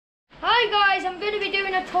I'm going to be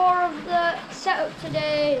doing a tour of the setup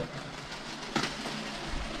today.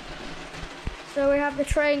 So we have the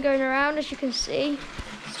train going around, as you can see.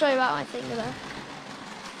 Sorry about my finger there.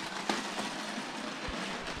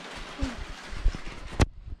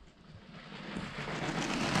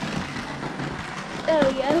 There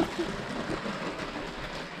we go.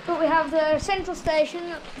 But we have the central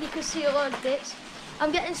station. You can see a lot of bits.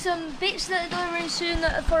 I'm getting some bits that are going in soon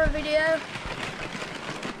that are for a video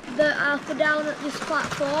that I'll put down at this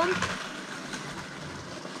platform.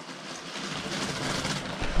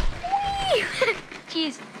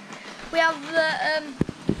 Jeez. We have the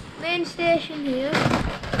main station here.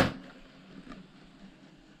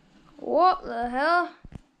 What the hell?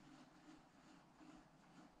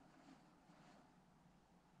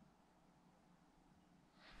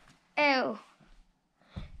 Ew.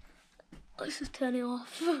 Let's just turn it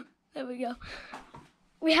off. There we go.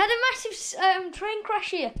 We had a massive train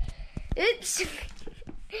crash here. Oops.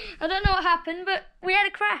 I don't know what happened, but we had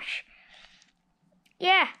a crash.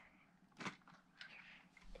 Yeah.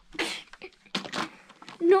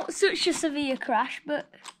 Not such a severe crash, but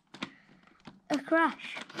a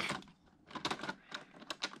crash.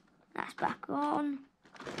 That's back on.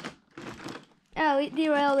 Oh, it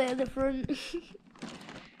derailed it at the front.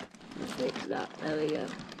 Let's fix that. There we go.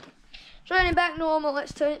 Turning back normal,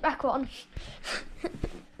 let's turn it back on.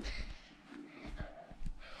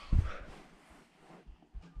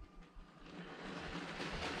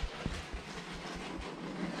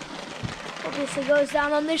 Obviously goes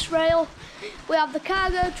down on this rail. We have the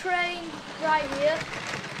cargo train right here.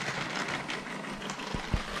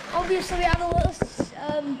 Obviously we have a little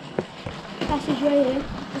passageway here.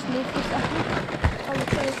 Just move for a second on the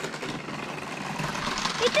train.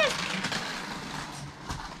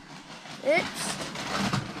 It's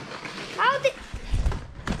how did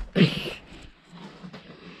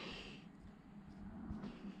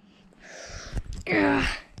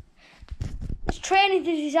this train is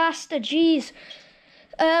a disaster. Jeez,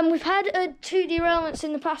 we've had 2 derailments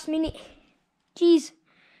in the past minute. Jeez,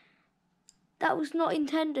 that was not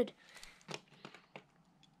intended.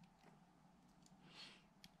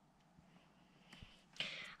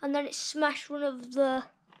 And then it smashed one of the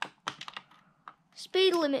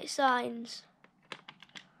speed limit signs.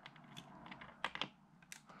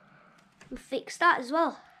 We fixed that as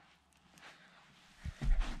well.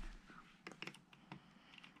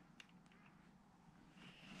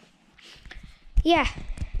 Yeah.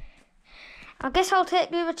 I guess I'll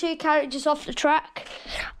take the other 2 carriages off the track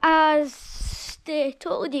as they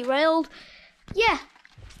totally derailed. Yeah.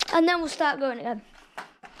 And then we'll start going again.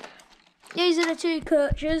 These are the 2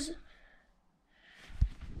 coaches.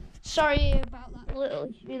 Sorry about that little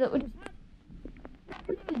issue that we just had.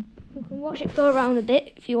 You can watch it go around a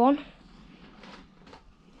bit if you want.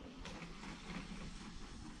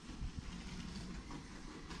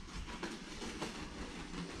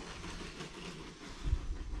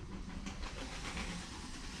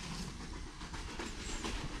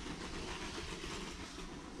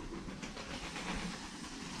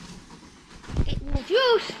 It will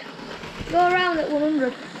just go around at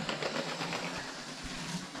 100.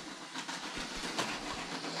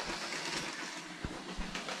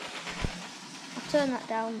 Turn that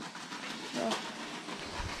down. So,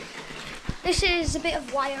 this is a bit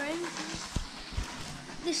of wiring.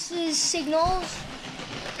 This is signals.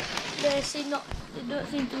 They don't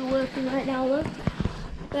seem to be working right now though.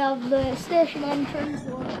 We have the station entrance,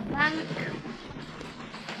 the bank,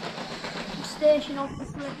 the station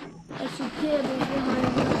obviously. There's some cables behind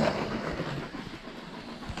us.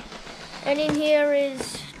 And in here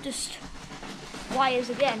is just wires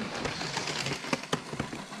again.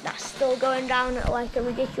 Still going down at like a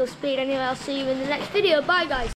ridiculous speed. Anyway, I'll see you in the next video. Bye guys.